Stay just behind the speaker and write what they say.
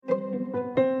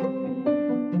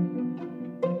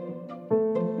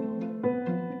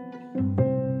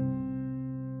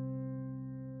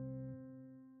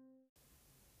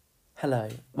Hello,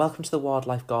 welcome to the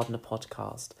Wildlife Gardener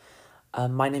podcast.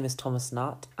 My name is Thomas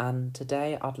Nutt, and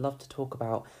today I'd love to talk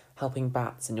about helping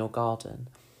bats in your garden.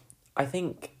 I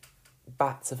think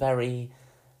bats are very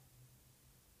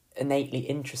innately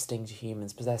interesting to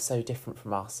humans because they're so different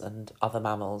from us and other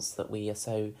mammals that we are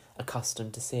so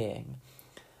accustomed to seeing.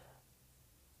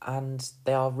 And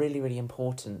they are really, really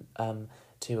important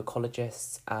to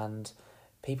ecologists and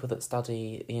people that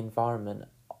study the environment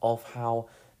of how,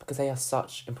 because they are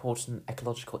such important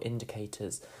ecological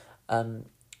indicators,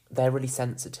 they're really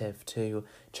sensitive to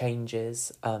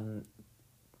changes,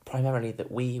 primarily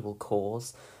that we will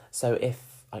cause. So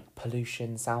if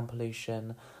pollution, sound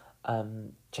pollution,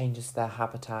 changes to their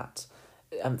habitat,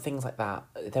 things like that,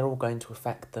 they're all going to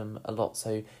affect them a lot.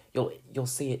 So you'll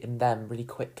see it in them really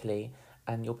quickly,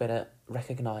 and you'll be able to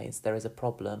recognise there is a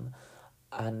problem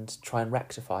and try and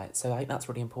rectify it. So I think that's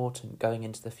really important going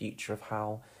into the future of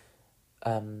how,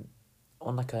 on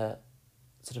like a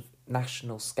sort of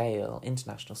national scale,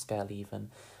 international scale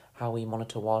even, how we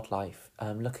monitor wildlife,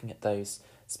 looking at those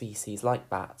species like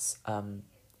bats, and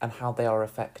how they are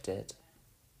affected.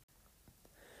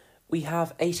 We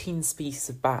have 18 species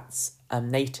of bats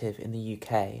native in the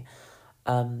UK.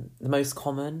 The most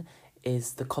common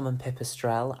is the common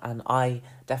pipistrelle, and I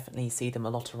definitely see them a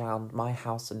lot around my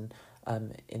house and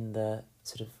in the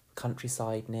sort of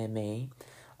countryside near me.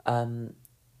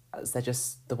 As they're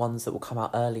just the ones that will come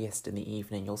out earliest in the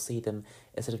evening. You'll see them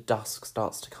as sort of dusk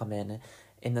starts to come in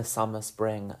the summer,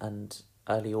 spring, and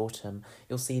early autumn.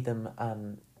 You'll see them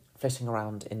flitting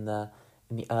around in the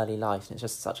early light, and it's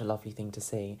just such a lovely thing to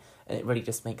see. And it really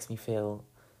just makes me feel,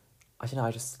 I don't know,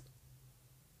 I just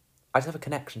have a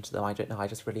connection to them. I don't know, I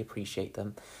just really appreciate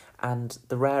them. And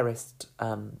the rarest,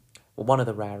 one of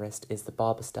the rarest is the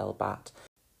barbastelle bat.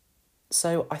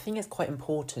 So I think it's quite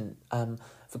important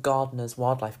for gardeners,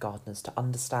 wildlife gardeners, to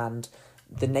understand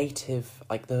the native,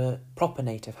 like the proper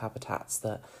native habitats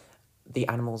that the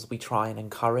animals we try and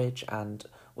encourage and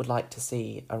would like to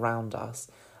see around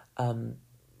us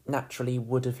naturally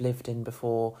would have lived in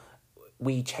before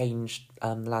we changed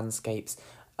landscapes,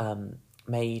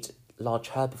 made large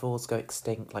herbivores go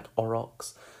extinct like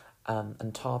aurochs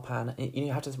and tarpan.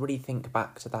 You have to really think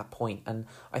back to that point. And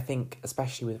I think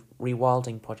especially with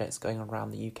rewilding projects going on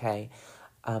around the UK,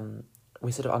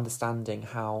 we're sort of understanding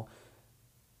how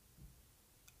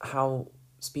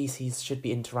species should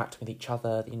be interacting with each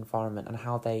other, the environment, and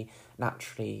how they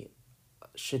naturally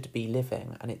should be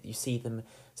living. And you see them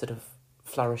sort of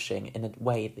flourishing in a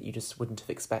way that you just wouldn't have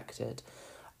expected.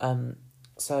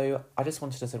 So I just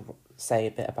wanted to sort of say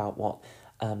a bit about what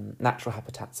natural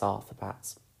habitats are for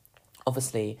bats.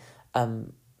 Obviously,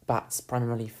 bats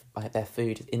primarily, their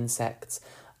food is insects,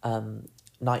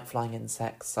 night-flying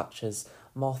insects such as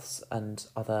moths and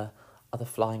other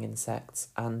flying insects,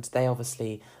 and they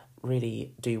obviously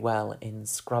really do well in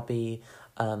scrubby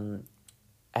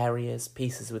areas,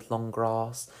 pieces with long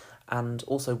grass, and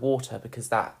also water, because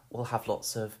that will have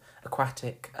lots of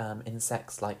aquatic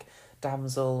insects like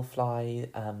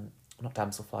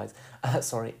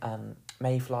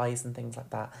mayflies and things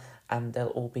like that. And there'll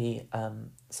all be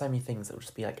so many things that will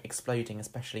just be like exploding,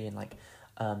 especially in like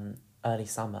early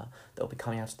summer, that will be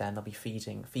coming out of there, and they'll be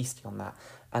feasting on that.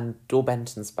 And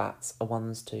Daubenton's bats are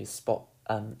ones to spot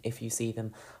if you see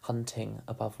them hunting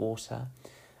above water.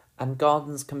 And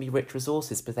gardens can be rich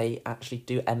resources, but they actually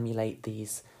do emulate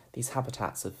these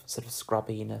habitats of sort of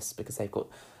scrubbiness, because they've got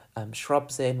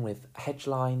shrubs in with hedge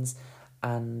lines,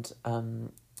 and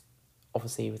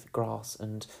obviously with grass,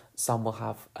 and some will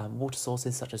have water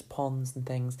sources such as ponds and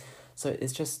things. So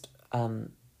it's just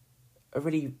a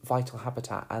really vital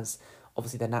habitat, as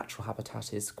obviously their natural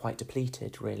habitat is quite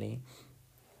depleted, really.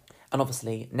 And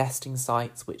obviously nesting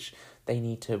sites, which they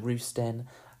need to roost in,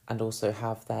 and also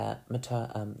have their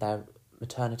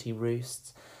maternity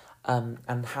roosts.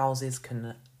 And houses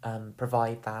can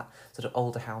provide that, sort of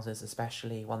older houses,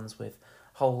 especially ones with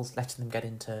holes, letting them get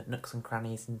into nooks and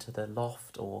crannies into the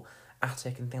loft or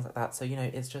attic and things like that. So,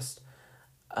 it's just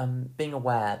being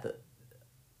aware that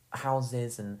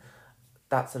houses and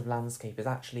that sort of landscape is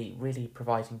actually really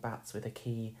providing bats with a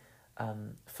key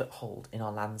foothold in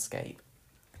our landscape.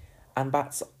 And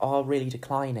bats are really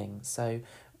declining, so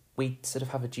we sort of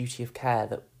have a duty of care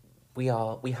that we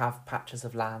have patches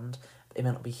of land. They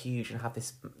may not be huge and have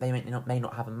this. They may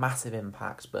not have a massive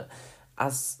impact, but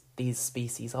as these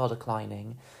species are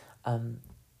declining,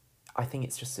 I think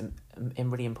it's just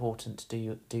really important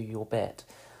to do your bit.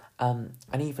 And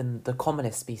even the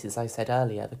commonest species I said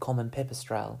earlier, the common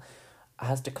pipistrelle,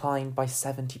 has declined by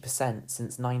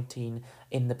 70%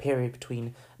 in the period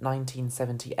between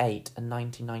 1978 and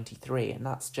 1993, and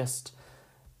that's just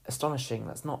astonishing.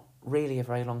 That's not really a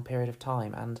very long period of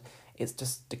time, and it's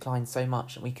just declined so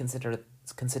much, and we consider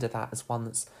that as one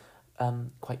that's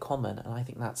quite common, and I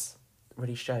think that's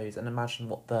really shows. And imagine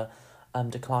what the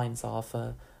declines are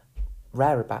for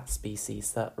rarer bat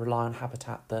species that rely on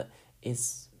habitat that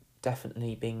is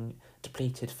definitely being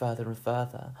depleted further and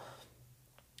further.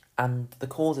 And the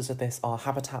causes of this are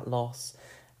habitat loss,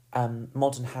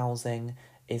 modern housing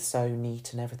is so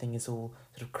neat and everything is all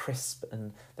sort of crisp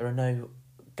and there are no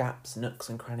gaps, nooks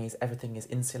and crannies, everything is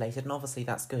insulated, and obviously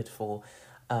that's good for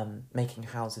making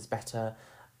houses better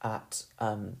at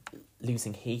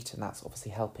losing heat, and that's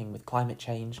obviously helping with climate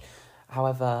change.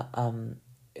 However,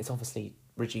 it's obviously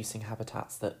reducing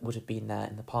habitats that would have been there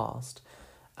in the past.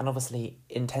 And obviously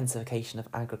intensification of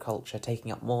agriculture,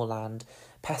 taking up more land,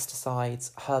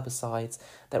 pesticides, herbicides,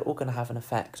 they're all going to have an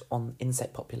effect on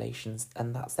insect populations,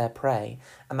 and that's their prey,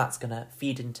 and that's going to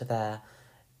feed into their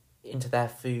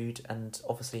food and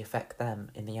obviously affect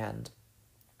them in the end.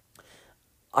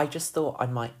 I just thought I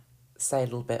might say a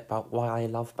little bit about why I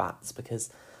love bats,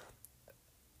 because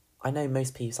I know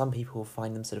some people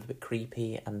find them sort of a bit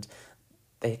creepy and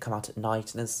they come out at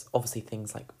night, and there's obviously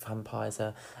things like vampires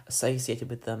are associated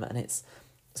with them, and it's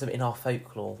sort of in our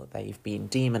folklore that they've been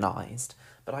demonised.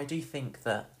 But I do think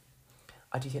they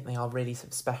are really sort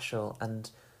of special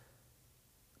and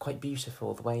quite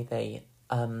beautiful, the way they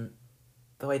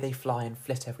fly and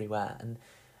flit everywhere. And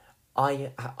I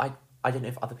don't know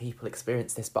if other people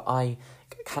experience this, but I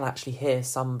can actually hear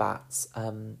some bats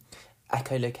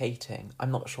echolocating.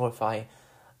 I'm not sure if I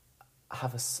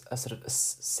have a sort of a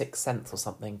sixth sense or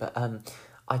something, but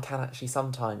I can actually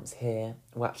sometimes hear,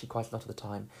 well, actually quite a lot of the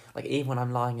time, like even when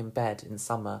I'm lying in bed in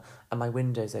summer and my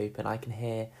window's open, I can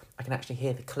actually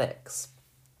hear the clicks,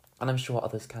 and I'm sure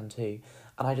others can too.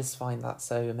 And I just find that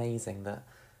so amazing that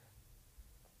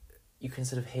you can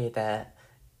sort of hear their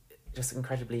just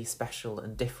incredibly special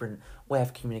and different way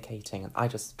of communicating, and I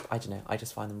don't know, I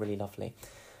just find them really lovely.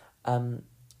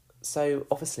 So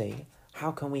obviously,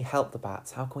 how can we help the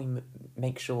bats? How can we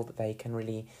make sure that they can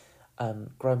really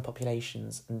grow in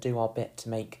populations and do our bit to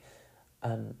make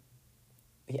the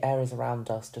areas around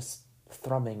us just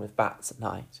thrumming with bats at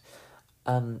night?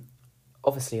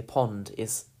 Obviously, a pond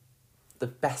is the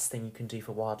best thing you can do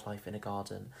for wildlife in a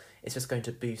garden. It's just going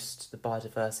to boost the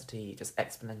biodiversity just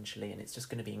exponentially, and it's just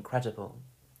going to be incredible.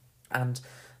 And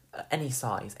any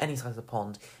size of a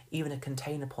pond, even a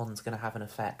container pond is going to have an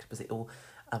effect, because it will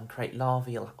create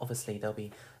larvae. Obviously, there'll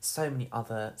be so many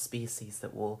other species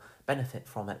that will benefit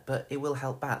from it, but it will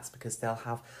help bats because they'll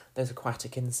have those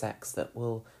aquatic insects that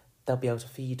they'll be able to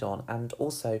feed on, and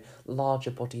also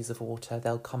larger bodies of water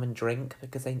they'll come and drink,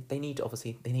 because they need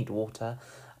water,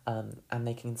 and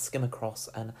they can skim across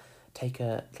and take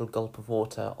a little gulp of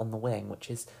water on the wing, which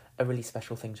is a really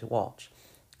special thing to watch.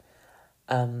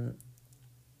 And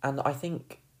I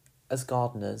think as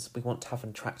gardeners, we want to have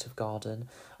an attractive garden.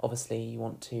 Obviously, you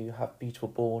want to have beautiful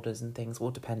borders and things,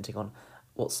 all depending on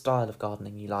what style of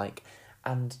gardening you like.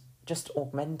 And just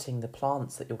augmenting the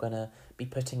plants that you're going to be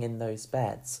putting in those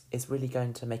beds is really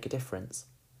going to make a difference.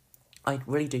 I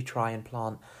really do try and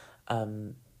plant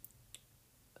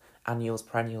annuals,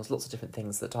 perennials, lots of different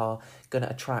things that are going to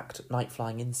attract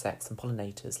night-flying insects and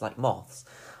pollinators like moths.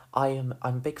 I'm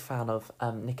a big fan of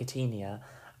Nicotiana,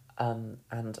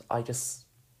 and I just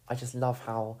love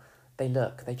how they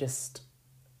look. They just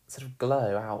sort of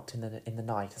glow out in the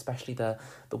night, especially the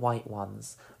white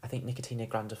ones. I think Nicotiana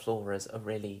grandiflora is a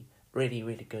really, really,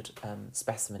 really good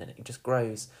specimen, and it just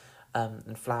grows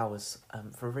and flowers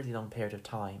for a really long period of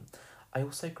time. I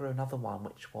also grew another one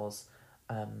which was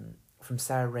from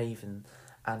Sarah Raven,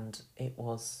 and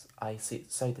I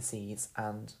sowed the seeds,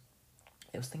 and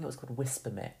I think it was called Whisper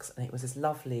Mix, and it was this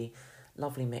lovely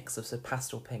mix of sort of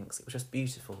pastel pinks. It was just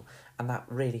beautiful, and that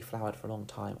really flowered for a long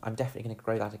time. I'm definitely going to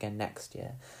grow that again next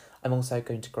year. I'm also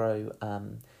going to grow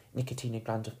Nicotiana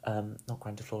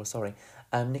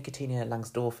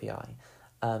Langsdorffii,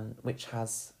 which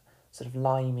has sort of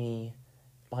limey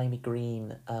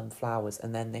green flowers,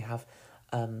 and then they have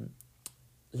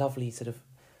lovely sort of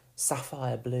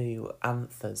sapphire blue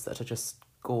anthers that are just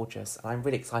gorgeous, and I'm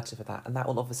really excited for that, and that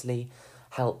will obviously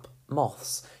help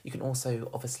moths. You can also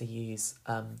obviously use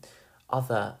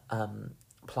other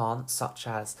plants such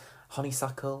as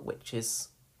honeysuckle, which is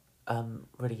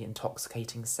really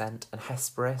intoxicating scent, and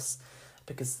hesperus,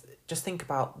 because just think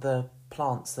about the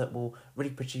plants that will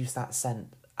really produce that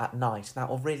scent at night. That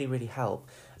will really, really help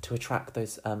to attract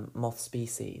those moth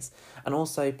species. And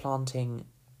also planting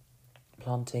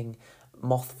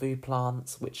moth food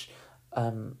plants, which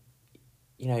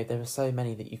there are so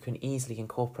many that you can easily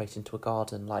incorporate into a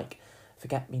garden, like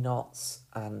forget-me-nots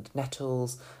and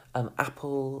nettles,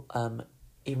 apple,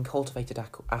 even cultivated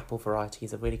apple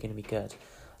varieties are really going to be good.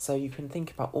 So you can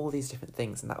think about all these different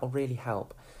things, and that will really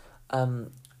help.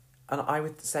 And I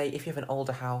would say if you have an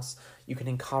older house, you can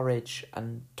encourage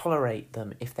and tolerate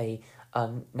them if they are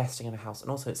nesting in a house.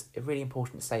 And also, it's really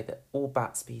important to say that all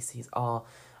bat species are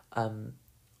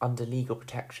under legal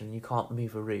protection. You can't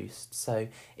move a roost. So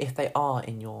if they are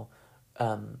in your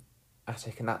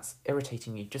attic and that's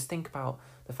irritating you, just think about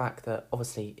the fact that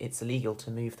obviously it's illegal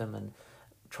to move them and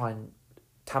try and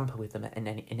tamper with them in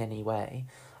any way.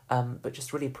 But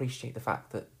just really appreciate the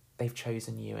fact that they've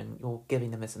chosen you and you're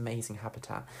giving them this amazing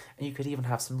habitat. And you could even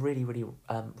have some really, really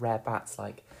rare bats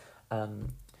like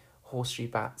horseshoe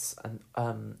bats and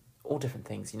all different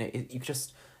things.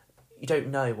 You don't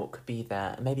know what could be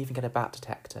there. And maybe even get a bat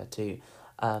detector to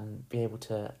be able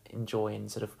to enjoy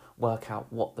and sort of work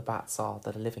out what the bats are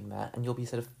that are living there. And you'll be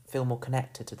sort of feel more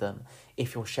connected to them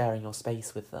if you're sharing your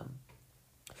space with them.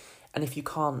 And if you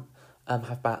can't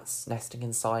have bats nesting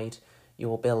inside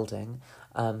your building,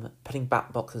 putting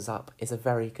bat boxes up is a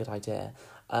very good idea.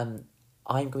 I'm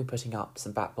going to be putting up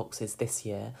some bat boxes this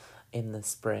year in the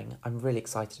spring. I'm really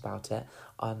excited about it.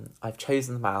 I've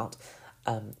chosen them out,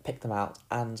 picked them out,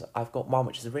 and I've got one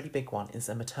which is a really big one. It's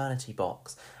a maternity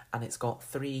box, and it's got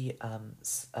 3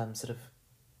 sort of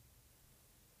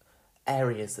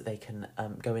areas that they can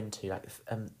go into, like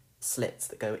slits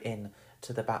that go in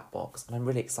to the bat box. And I'm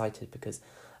really excited because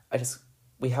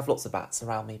we have lots of bats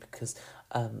around me because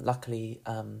luckily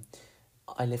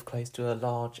I live close to a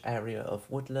large area of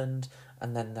woodland,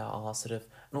 and then there are and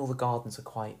all the gardens are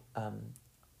quite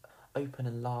open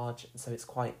and large, so it's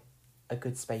quite a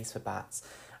good space for bats.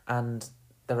 And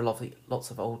there are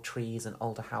lots of old trees and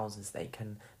older houses they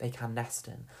can nest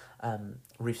in,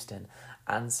 roost in.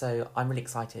 And so I'm really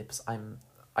excited because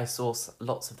I saw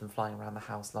lots of them flying around the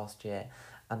house last year,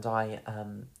 and I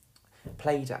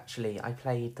played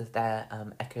their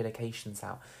echolocations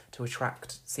out to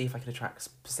see if I could attract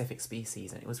specific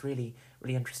species, and it was really,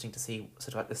 really interesting to see sort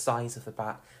of like the size of the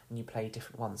bat when you play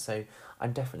different ones. So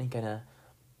I'm definitely gonna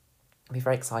be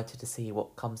very excited to see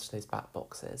what comes to those bat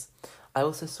boxes. I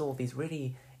also saw these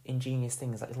really ingenious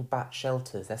things like little bat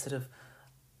shelters.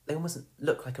 They almost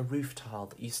look like a roof tile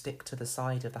that you stick to the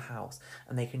side of the house,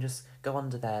 and they can just go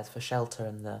under there for shelter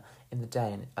in the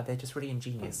day, and they're just really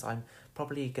ingenious. So I'm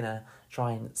probably gonna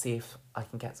try and see if I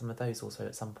can get some of those also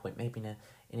at some point, maybe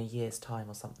in a year's time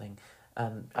or something.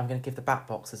 I'm gonna give the bat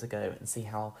boxes a go and see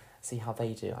how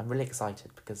they do. I'm really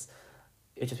excited because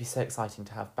it'd just be so exciting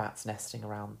to have bats nesting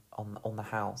around on the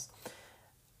house.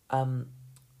 And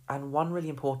one really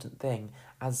important thing,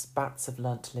 as bats have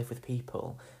learnt to live with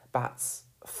people, bats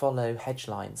follow hedge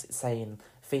lines. Say in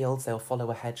fields, they'll follow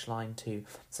a hedge line to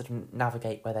sort of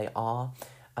navigate where they are,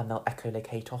 and they'll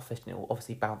echolocate off it, and it will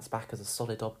obviously bounce back as a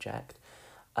solid object.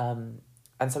 And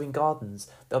so in gardens,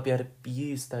 they'll be able to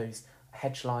use those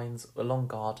hedge lines along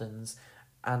gardens,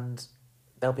 and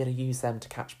they'll be able to use them to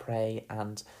catch prey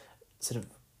and sort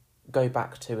of go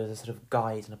back to as a sort of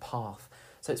guide and a path.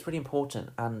 So it's really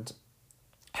important. And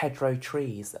hedgerow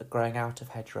trees that are growing out of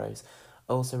hedgerows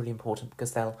are also really important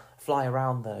because they'll fly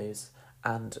around those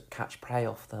and catch prey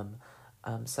off them.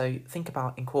 So think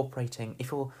about incorporating,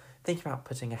 if you're thinking about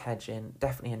putting a hedge in,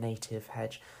 definitely a native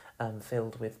hedge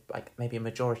filled with like maybe a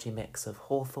majority mix of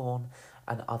hawthorn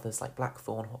and others like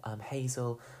blackthorn,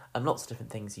 hazel, lots of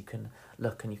different things. You can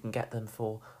look and you can get them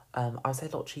for I would say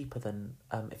a lot cheaper than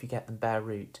if you get them bare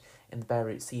root in the bare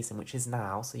root season, which is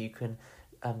now, so you can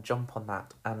jump on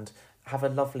that and have a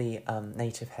lovely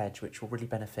native hedge which will really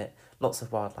benefit lots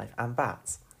of wildlife and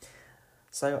bats.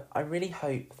 So I really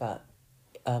hope that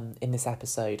in this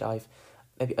episode I've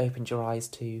maybe opened your eyes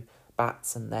to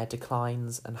bats and their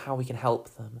declines and how we can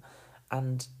help them.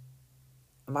 And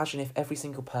imagine if every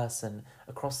single person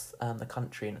across the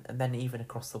country and then even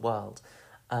across the world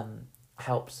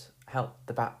helped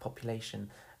the bat population,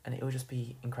 and it would just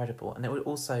be incredible. And it would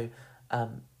also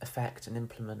affect and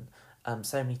implement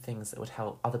so many things that would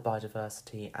help other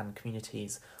biodiversity and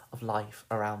communities of life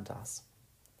around us.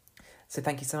 So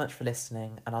thank you so much for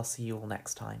listening, and I'll see you all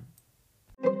next time.